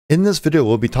In this video,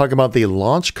 we'll be talking about the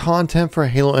launch content for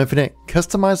Halo Infinite,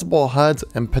 customizable HUDs,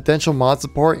 and potential mod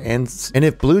support, and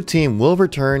if Blue Team will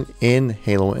return in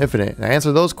Halo Infinite. And I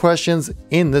answer those questions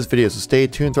in this video, so stay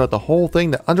tuned throughout the whole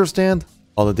thing to understand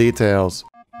all the details.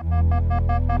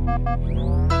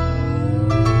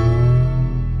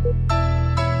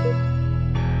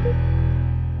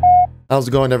 How's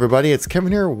it going, everybody? It's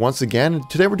Kevin here once again.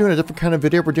 Today we're doing a different kind of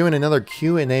video. We're doing another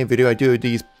Q&A video. I do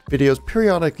these videos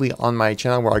periodically on my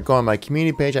channel where I go on my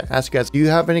community page. I ask you guys, do you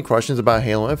have any questions about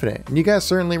Halo Infinite? And you guys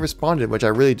certainly responded, which I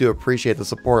really do appreciate the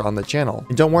support on the channel.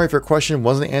 And don't worry if your question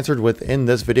wasn't answered within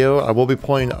this video. I will be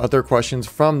pulling other questions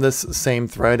from this same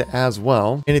thread as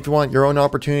well. And if you want your own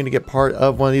opportunity to get part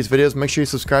of one of these videos, make sure you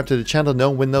subscribe to the channel to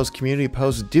know when those community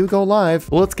posts do go live.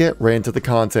 Well, let's get right into the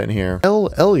content here. El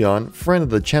Elyon, friend of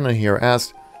the channel here,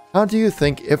 asked, how do you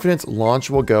think Infinite's launch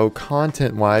will go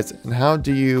content-wise, and how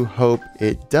do you hope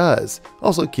it does?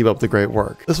 Also, keep up the great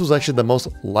work. This was actually the most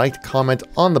liked comment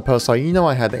on the post, so you know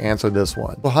I had to answer this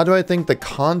one. So how do I think the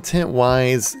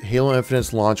content-wise Halo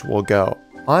Infinite's launch will go?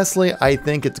 Honestly, I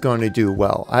think it's going to do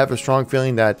well. I have a strong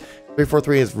feeling that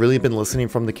 343 has really been listening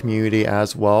from the community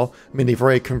as well. I mean, they've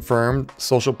already confirmed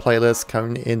social playlists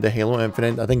coming into Halo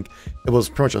Infinite. I think it was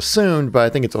pretty much assumed, but I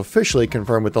think it's officially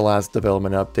confirmed with the last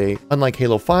development update. Unlike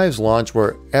Halo 5's launch,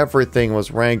 where everything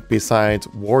was ranked besides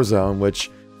Warzone, which,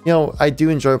 you know, I do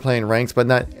enjoy playing ranks, but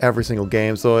not every single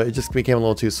game, so it just became a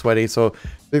little too sweaty. So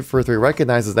 343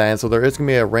 recognizes that, and so there is going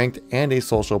to be a ranked and a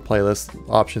social playlist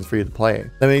options for you to play.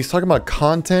 I mean, he's talking about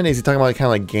content. Is he talking about kind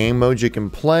of like game modes you can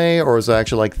play, or is it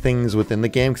actually like things within the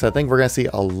game? Because I think we're going to see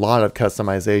a lot of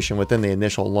customization within the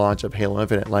initial launch of Halo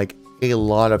Infinite, like a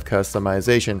lot of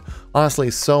customization.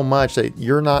 Honestly, so much that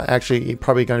you're not actually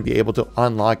probably going to be able to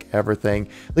unlock everything,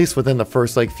 at least within the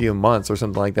first like few months or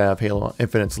something like that of Halo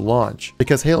Infinite's launch.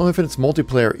 Because Halo Infinite's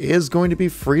multiplayer is going to be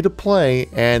free to play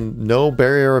and no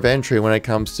barrier of entry when it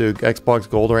comes to Xbox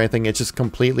Gold or anything. It's just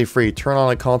completely free. Turn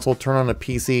on a console, turn on a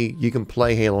PC, you can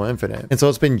play Halo Infinite. And so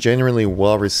it's been genuinely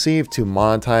well received to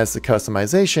monetize the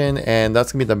customization, and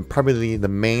that's gonna be probably the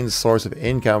main source of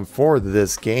income for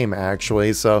this game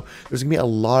actually. So there's gonna be a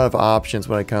lot of options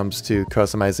when it comes to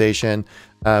customization.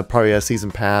 Probably a season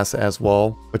pass as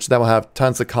well, which that will have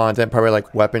tons of content, probably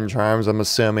like weapon charms, I'm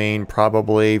assuming,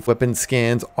 probably weapon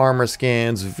skins, armor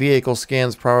skins, vehicle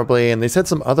skins probably, and they said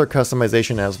some other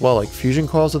customization as well, like fusion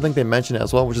coils I think they mentioned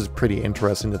as well, which is pretty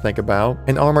interesting to think about.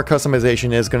 And armor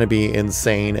customization is going to be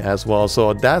insane as well,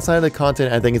 so that side of the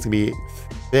content I think is going to be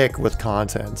thick with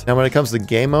content. Now when it comes to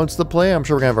game modes to play, I'm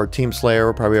sure we're gonna have our Team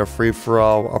Slayer, probably a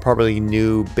free-for-all, or probably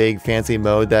new big fancy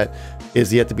mode that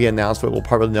is yet to be announced, but we'll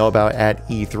probably know about at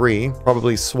E3.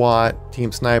 Probably SWAT,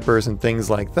 Team Snipers, and things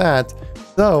like that.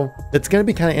 So it's going to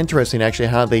be kind of interesting actually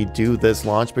how they do this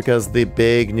launch, because the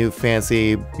big new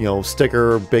fancy, you know,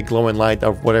 sticker, big glowing light,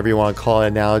 of whatever you want to call it,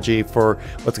 analogy for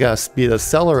what's going to be the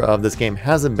seller of this game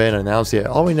hasn't been announced yet.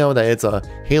 All we know that it's a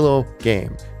Halo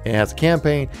game. It has a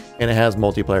campaign and it has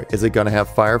multiplayer. Is it going to have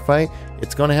firefight?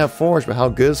 It's going to have Forge, but how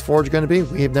good is Forge going to be?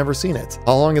 We have never seen it.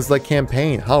 How long is the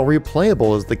campaign? How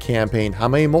replayable is the campaign? How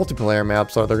many multiplayer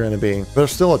maps are there going to be?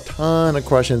 There's still a ton of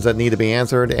questions that need to be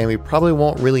answered, and we probably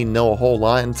won't really know a whole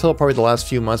lot until probably the last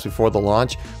few months before the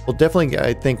launch. We'll definitely,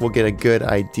 I think, we'll get a good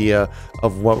idea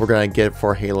of what we're going to get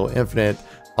for Halo Infinite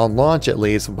on launch, at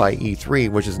least by E3,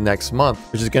 which is next month,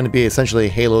 which is going to be essentially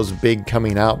Halo's big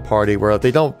coming out party, where if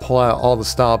they don't pull out all the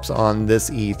stops on this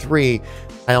E3,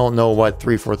 I don't know what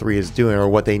 343 is doing or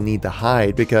what they need to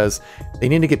hide, because they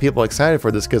need to get people excited for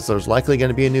this, because there's likely going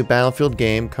to be a new Battlefield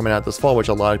game coming out this fall, which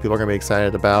a lot of people are going to be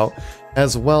excited about,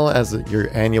 as well as your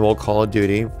annual Call of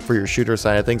Duty for your shooter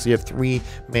side of things. So you have three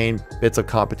main bits of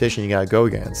competition you got to go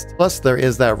against. Plus, there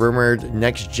is that rumored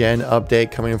next-gen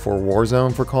update coming for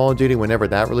Warzone for Call of Duty whenever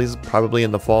that releases, probably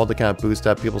in the fall, to kind of boost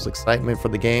up people's excitement for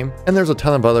the game. And there's a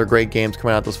ton of other great games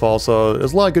coming out this fall, so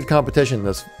there's a lot of good competition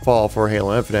this fall for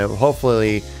Halo Infinite.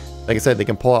 Hopefully, like I said, they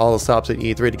can pull out all the stops at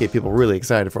E3 to get people really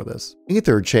excited for this.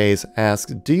 Ether Chase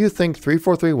asks, do you think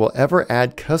 343 will ever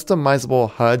add customizable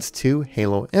HUDs to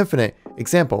Halo Infinite?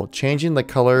 Example, changing the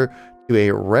color to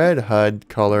a red HUD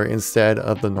color instead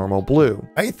of the normal blue.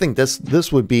 I think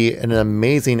this would be an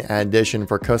amazing addition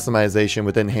for customization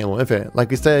within Halo Infinite.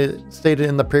 Like we stated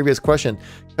in the previous question,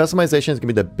 customization is going to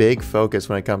be the big focus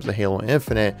when it comes to Halo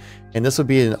Infinite, and this would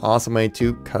be an awesome way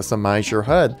to customize your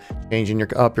HUD, changing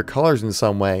up your colors in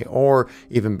some way, or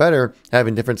even better,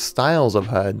 having different styles of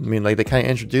HUD. I mean, like they kind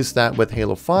of introduced that with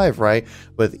Halo 5, right?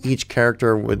 With each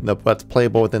character with what's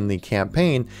playable within the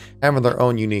campaign having their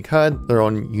own unique HUD, their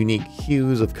own unique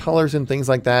hues of colors and things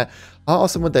like that. How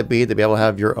awesome would that be to be able to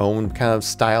have your own kind of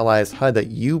stylized HUD that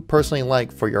you personally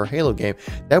like for your Halo game?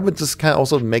 That would just kind of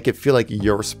also make it feel like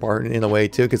you're Spartan in a way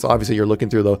too, because obviously you're looking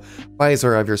through the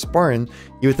visor of your Spartan.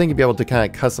 You would think you'd be able to kind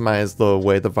of customize the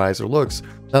way the visor looks.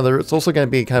 Now there's also going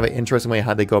to be kind of an interesting way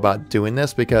how they go about doing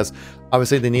this, because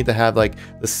obviously they need to have like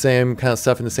the same kind of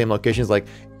stuff in the same locations, like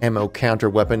ammo counter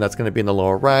weapon that's going to be in the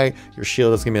lower right, your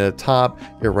shield is going to be at the top,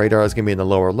 your radar is going to be in the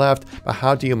lower left. But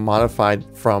how do you modify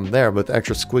from there with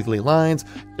extra squiggly lines,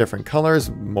 different colors,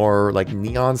 more like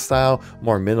neon style,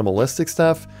 more minimalistic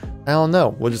stuff? I don't know.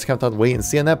 We'll just kind of have to wait and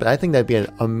see on that, but I think that'd be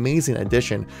an amazing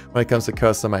addition when it comes to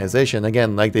customization.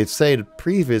 Again, like they've said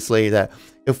previously, that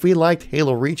if we liked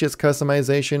Halo Reach's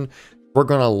customization, we're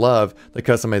going to love the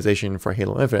customization for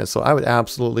Halo Infinite. So I would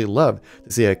absolutely love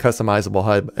to see a customizable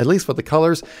HUD, at least for the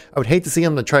colors. I would hate to see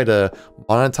them to try to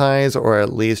monetize, or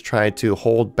at least try to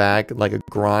hold back like a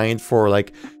grind for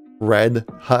like red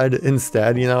HUD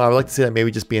instead. You know, I would like to see that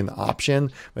maybe just be an option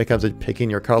when it comes to picking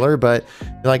your color. But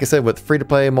like I said, with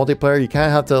free-to-play multiplayer, you kind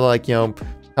of have to, like, you know,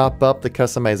 chop up the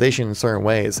customization in certain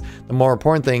ways. The more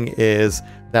important thing is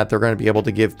that they're going to be able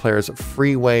to give players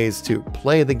free ways to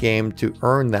play the game to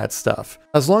earn that stuff.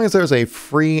 As long as there's a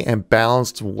free and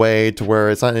balanced way to where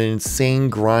it's not an insane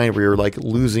grind where you're like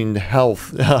losing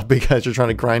health because you're trying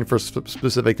to grind for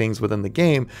specific things within the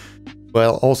game,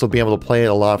 but also being able to play it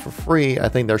a lot for free, I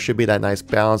think there should be that nice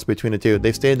balance between the two.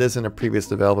 They've stated this in a previous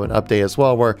development update as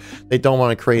well, where they don't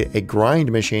want to create a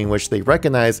grind machine, which they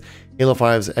recognize Halo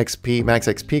 5's XP, max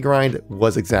XP grind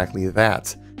was exactly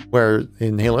that. Where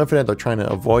in Halo Infinite, they're trying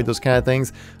to avoid those kind of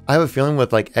things. I have a feeling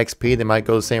with like XP, they might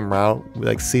go the same route,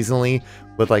 like seasonally,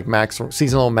 with like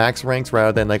seasonal max ranks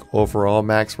rather than like overall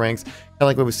max ranks. Kind of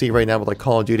like what we see right now with like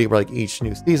Call of Duty, where like each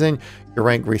new season, your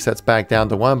rank resets back down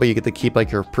to 1, but you get to keep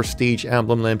like your prestige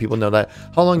emblem, letting people know that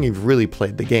how long you've really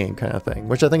played the game, kind of thing,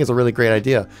 which I think is a really great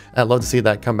idea. And I'd love to see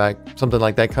that come back, something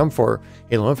like that come for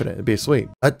Halo Infinite. It'd be sweet.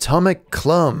 Atomic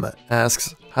Clum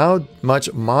asks, how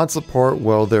much mod support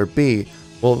will there be?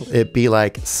 Will it be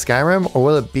like Skyrim, or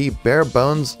will it be bare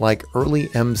bones like early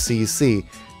MCC?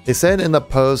 They said in the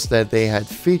post that they had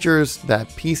features that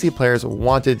PC players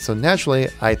wanted, so naturally,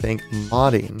 I think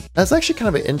modding. That's actually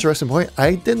kind of an interesting point.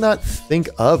 I did not think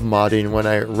of modding when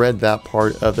I read that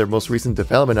part of their most recent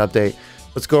development update.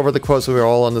 Let's go over the quotes so we're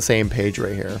all on the same page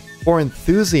right here. For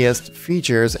enthusiast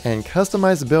features and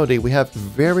customizability, we have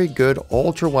very good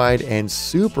ultra-wide and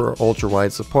super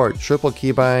ultra-wide support. Triple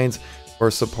keybinds, for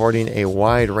supporting a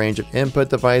wide range of input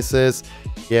devices.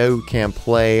 You can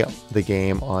play the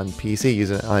game on PC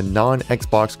using a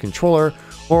non-Xbox controller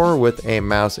or with a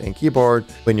mouse and keyboard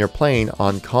when you're playing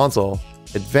on console.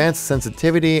 Advanced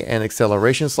sensitivity and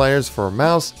acceleration sliders for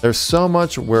mouse. There's so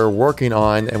much we're working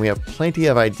on, and we have plenty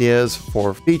of ideas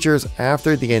for features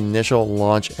after the initial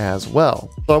launch as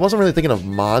well. So I wasn't really thinking of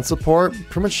mod support.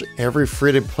 Pretty much every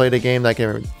free-to-play game that I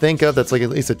can think of that's like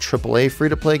at least a AAA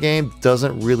free-to-play game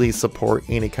doesn't really support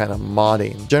any kind of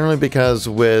modding. Generally because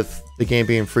with the game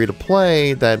being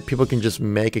free-to-play, that people can just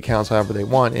make accounts however they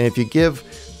want. And if you give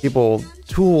people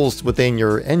tools within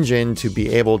your engine to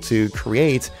be able to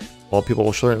create, well,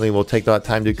 people certainly will take that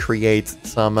time to create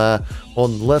some, well,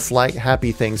 less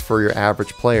happy things for your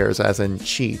average players, as in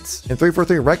cheats. And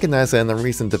 343 recognized that in the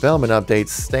recent development updates,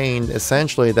 saying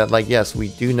essentially that, like, yes, we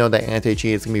do know that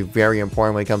anti-cheat is going to be very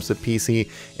important when it comes to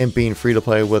PC and being free to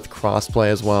play with crossplay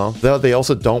as well. Though they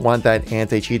also don't want that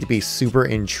anti-cheat to be super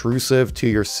intrusive to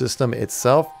your system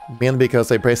itself, mainly because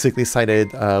they basically cited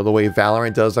the way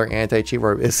Valorant does their anti-cheat,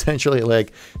 where it essentially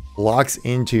like locks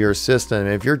into your system.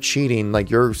 If you're cheating, like,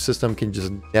 your system can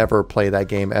just never play that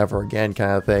game ever again,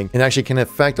 kind of thing, and actually can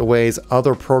affect ways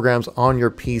other programs on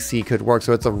your PC could work.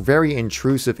 So it's a very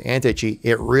intrusive anti-cheat.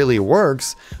 It really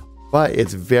works, but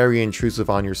it's very intrusive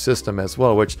on your system as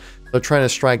well, which they're trying to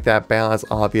strike that balance,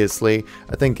 obviously.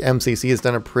 I think MCC has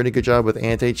done a pretty good job with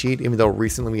anti-cheat, even though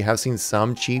recently we have seen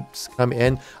some cheats come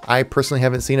in. I personally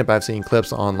haven't seen it, but I've seen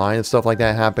clips online and stuff like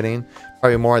that happening.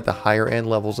 Probably more at the higher end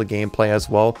levels of gameplay as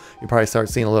well. You probably start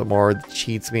seeing a little more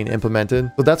cheats being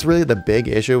implemented. So that's really the big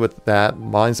issue with that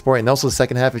modding support. And also the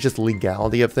second half is just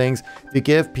legality of things. If you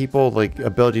give people like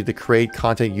ability to create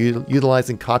content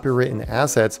utilizing copywritten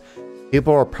assets,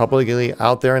 people are probably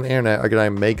out there on the internet are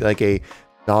gonna make like a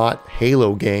not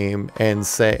Halo game and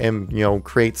say, and you know,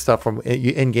 create stuff from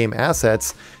in-game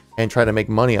assets and try to make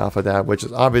money off of that, which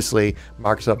is obviously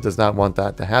Microsoft does not want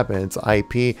that to happen. It's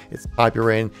IP, it's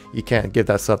copyright, you can't give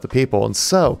that stuff to people. And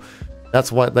so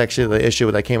that's what actually the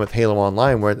issue that came with Halo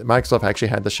Online, where Microsoft actually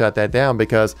had to shut that down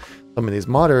because some of these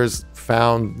modders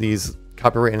found these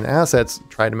copyrighted assets,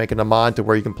 tried to make it a mod to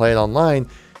where you can play it online,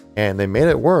 and they made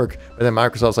it work. But then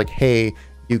Microsoft's like, hey,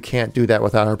 you can't do that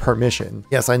without our permission.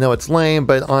 Yes, I know it's lame,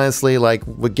 but honestly, like,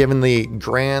 given the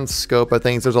grand scope of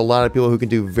things, there's a lot of people who can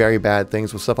do very bad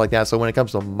things with stuff like that. So when it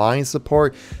comes to mine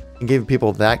support and giving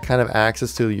people that kind of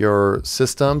access to your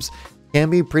systems can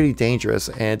be pretty dangerous,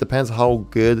 and it depends how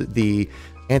good the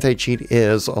anti-cheat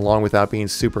is, along without being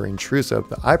super intrusive.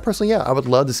 But I personally, I would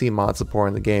love to see mod support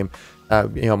in the game.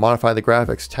 You know, modify the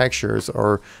graphics, textures,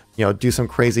 or, you know, do some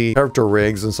crazy character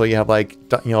rigs, and so you have, like,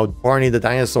 you know, Barney the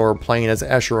dinosaur playing as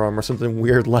Escherum or something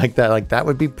weird like that. Like, that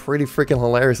would be pretty freaking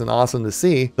hilarious and awesome to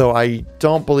see. Though I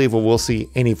don't believe we'll see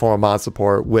any form of mod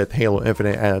support with Halo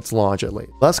Infinite at its launch, at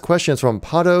least. Last question is from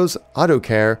Pado's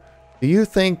AutoCare. Do you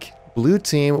think Blue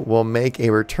Team will make a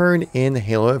return in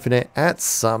Halo Infinite at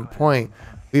some point?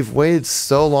 We've waited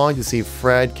so long to see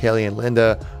Fred, Kelly, and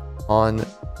Linda on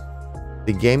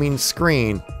the gaming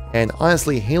screen, and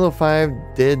honestly, Halo 5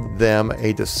 did them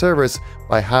a disservice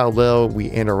by how little we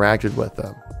interacted with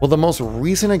them. Well, the most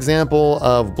recent example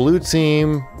of Blue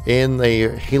Team in the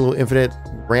Halo Infinite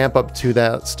ramp up to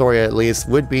that story, at least,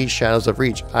 would be Shadows of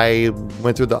Reach. I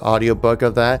went through the audiobook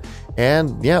of that,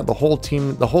 and yeah, the whole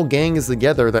team, the whole gang is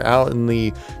together. They're out in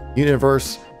the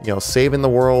universe, you know, saving the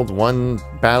world one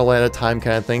battle at a time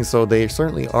kind of thing. So they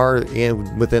certainly are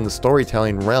within the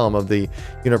storytelling realm of the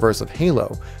universe of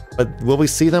Halo. But will we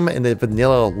see them in the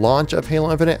vanilla launch of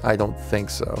Halo Infinite? I don't think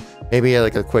so. Maybe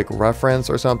like a quick reference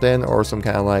or something, or some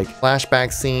kind of like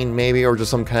flashback scene maybe, or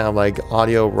just some kind of like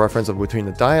audio reference of between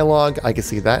the dialogue. I can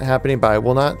see that happening, but I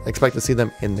will not expect to see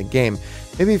them in the game.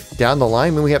 Maybe down the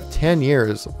line, when we have 10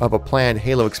 years of a planned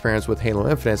Halo experience with Halo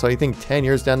Infinite. So you think 10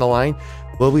 years down the line,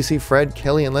 will we see Fred,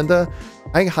 Kelly, and Linda?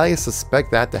 I highly suspect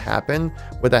that to happen.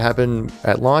 Would that happen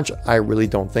at launch? I really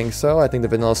don't think so. I think the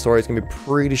vanilla story is going to be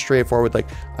pretty straightforward, like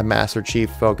a Master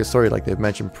Chief focused story like they've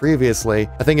mentioned previously.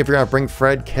 I think if you're going to bring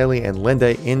Fred, Kelly, and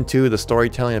Linda into the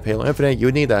storytelling of Halo Infinite, you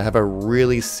would need to have a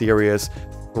really serious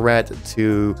threat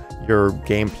to your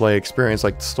gameplay experience,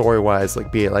 like story-wise,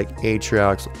 like be it like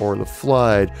Atriox or the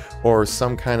Flood, or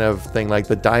some kind of thing like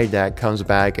the Didact comes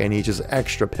back and he's just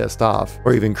extra pissed off,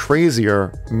 or even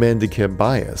crazier, Mendicant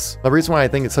Bias. The reason why I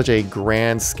think it's such a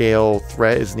grand scale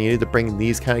threat is needed to bring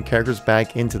these kind of characters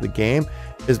back into the game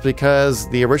is because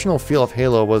the original feel of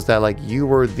Halo was that, like, you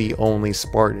were the only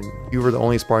Spartan. You were the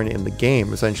only Spartan in the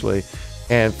game, essentially.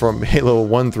 And from Halo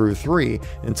 1 through 3,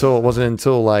 until it wasn't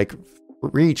until like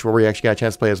Reach where we actually got a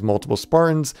chance to play as multiple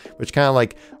Spartans, which kind of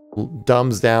like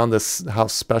dumbs down this how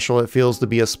special it feels to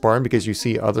be a Spartan, because you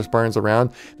see other Spartans around.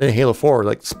 Then Halo 4,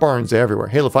 like, Spartans everywhere.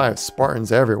 Halo 5,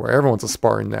 Spartans everywhere. Everyone's a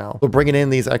Spartan now. So bringing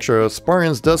in these extra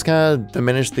Spartans does kind of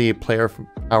diminish the player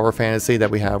power fantasy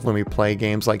that we have when we play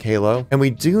games like Halo. And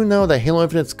we do know that Halo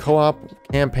Infinite's co-op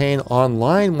campaign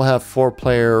online will have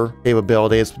 4-player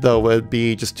capabilities, though it would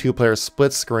be just 2-player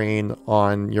split screen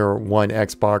on your one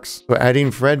Xbox. So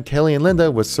adding Fred, Kelly, and Linda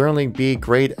would certainly be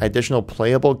great additional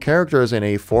playable characters in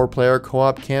a 4-player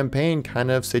co-op campaign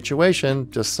kind of situation,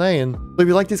 just saying. So if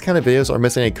you like these kind of videos or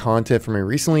missing any content from me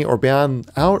recently, or been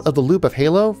out of the loop of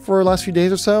Halo for the last few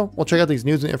days or so, well, check out these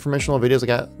news and informational videos I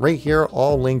got right here,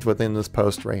 all linked within this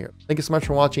post right here. Thank you so much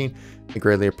for watching. I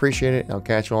greatly appreciate it, and I'll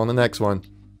catch you all in the next one.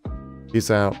 Peace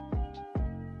out.